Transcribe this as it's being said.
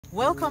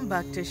Welcome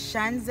back to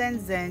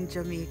Shanzen Zen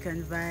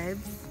Jamaican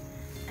Vibes,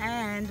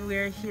 and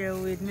we're here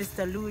with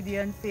Mr.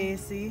 Ludian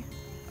Facey.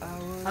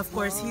 Of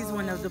course, he's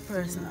one of the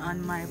person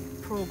on my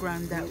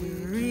program that we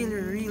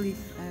really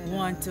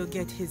want to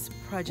get his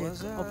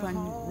project up and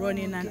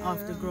running and off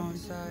the ground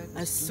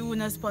as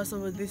soon as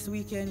possible. This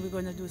weekend we're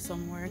going to do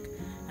some work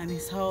on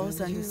his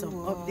house and do some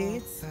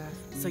updates,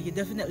 so you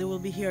definitely will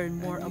be hearing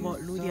more about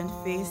Ludian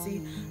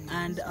Facey.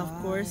 And of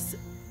course,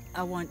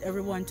 I want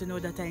everyone to know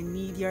that I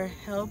need your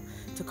help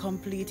to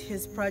complete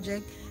his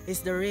project.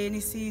 It's the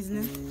rainy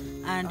season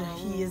and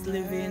he is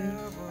living,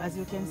 as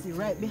you can see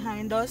right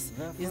behind us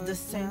is the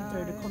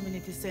center, the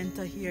community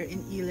center here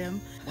in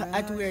Elim,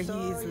 at where he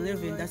is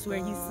living. That's where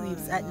he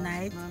sleeps at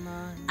night,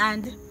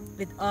 and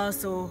it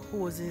also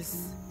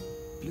houses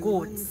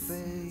goats,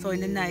 so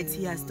in the nights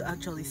he has to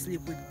actually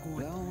sleep with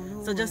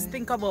goats. So just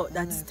think about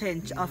that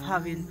stench of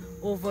having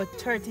over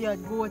 30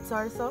 odd goats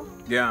or so.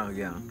 Yeah,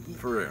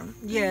 for real.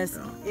 Yes,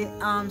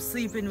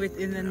 sleeping with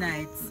in the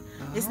nights.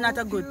 It's not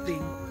a good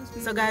thing.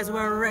 So guys,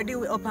 we're ready,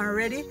 we're up and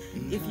ready.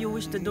 If you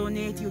wish to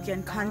donate, you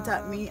can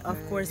contact me. Of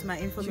course, my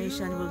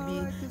information will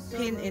be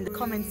pinned in the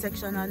comment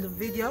section on the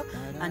video,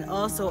 and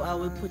also I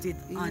will put it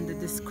on the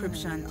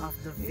description of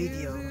the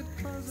video.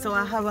 So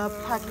I have a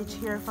package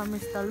here from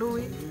Mr.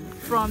 Louis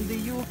from the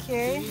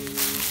UK.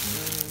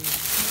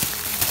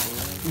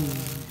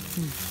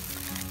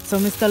 So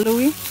Mr.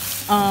 Louis,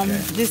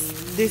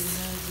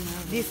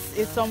 this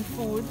is some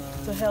food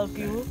to help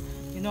you.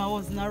 You know, I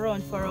wasn't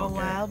around for a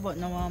while, but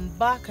now I'm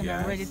back and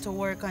I'm ready to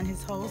work on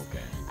his house.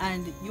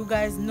 And you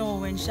guys know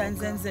when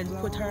Shanzen Zen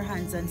put her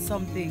hands on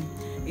something,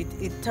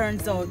 it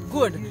turns out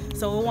good.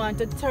 So we want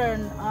to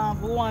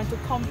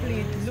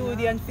complete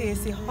Ludian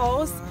Facey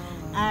house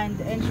and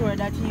ensure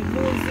that he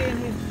moves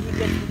in, he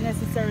gets the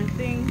necessary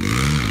things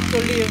to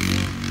live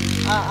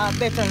a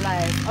better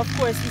life. Of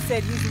course, he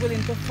said he's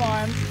willing to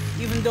farm,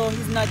 even though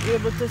he's not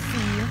able to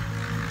see.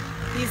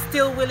 He's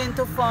still willing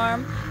to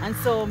farm, and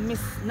so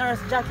Miss Nurse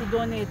Jackie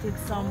donated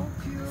some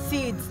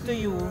seeds to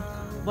you,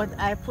 but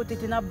I put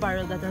it in a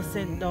barrel that I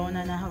sent down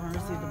and I haven't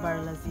received the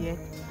barrel as yet.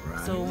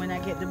 So when I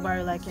get the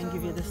barrel, I can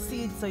give you the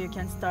seeds so you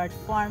can start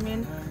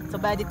farming. So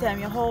by the time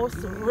your house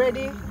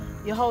ready,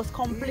 your house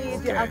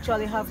complete, you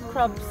actually have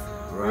crops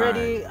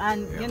ready,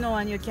 and you know,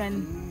 and you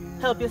can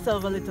help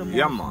yourself a little more.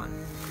 Yeah, man.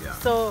 Yeah.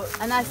 So,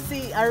 and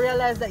I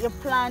realize that you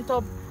plant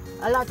up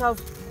a lot of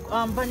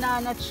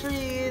banana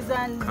trees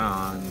and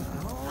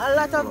a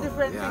lot of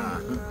different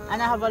things,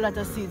 and I have a lot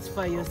of seeds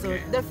for you. So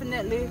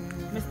definitely,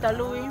 Mr.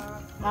 Louis,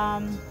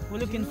 we're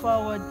looking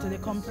forward to the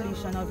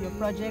completion of your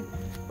project.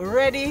 We're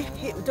ready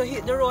to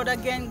hit the road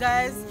again,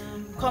 guys.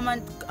 Come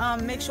and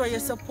make sure you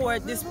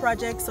support this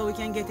project so we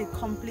can get it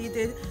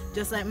completed,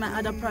 just like my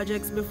other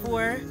projects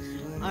before.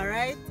 All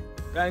right.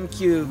 Thank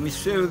you, Miss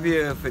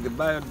Sylvia, for the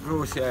bio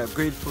grocery. I'm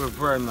grateful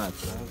very much.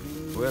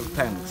 Well,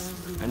 thanks.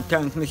 And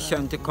thanks, Miss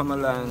Shan, to come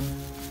along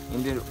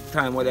in the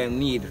time when I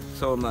need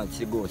so much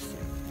to go see.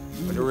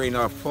 But the rain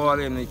are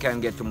falling, we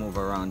can't get to move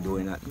around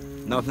doing that.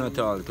 Nothing at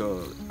all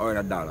to earn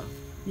a dollar.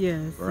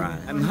 Yes. Right.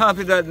 I'm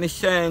happy that Miss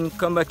Shan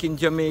come back in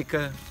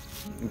Jamaica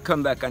and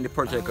come back on the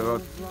project.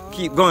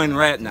 Keep going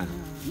right now.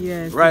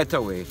 Yes. Right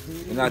away.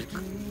 You're not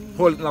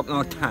holding up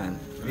no time.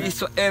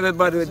 So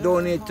everybody will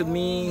donate to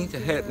me to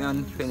help me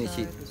and finish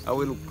it. I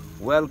will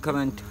welcome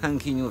and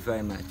thank you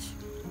very much.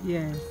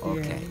 Yes.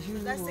 Okay.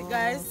 Yes. That's it,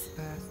 guys.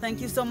 Thank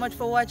you so much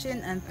for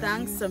watching, and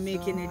thanks for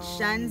making it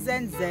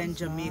Shanzen Zen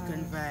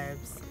Jamaican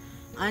Vibes.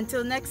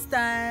 Until next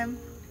time,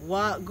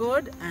 walk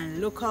good and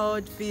look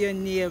out for your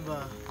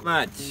neighbor.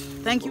 Much.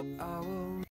 Thank you.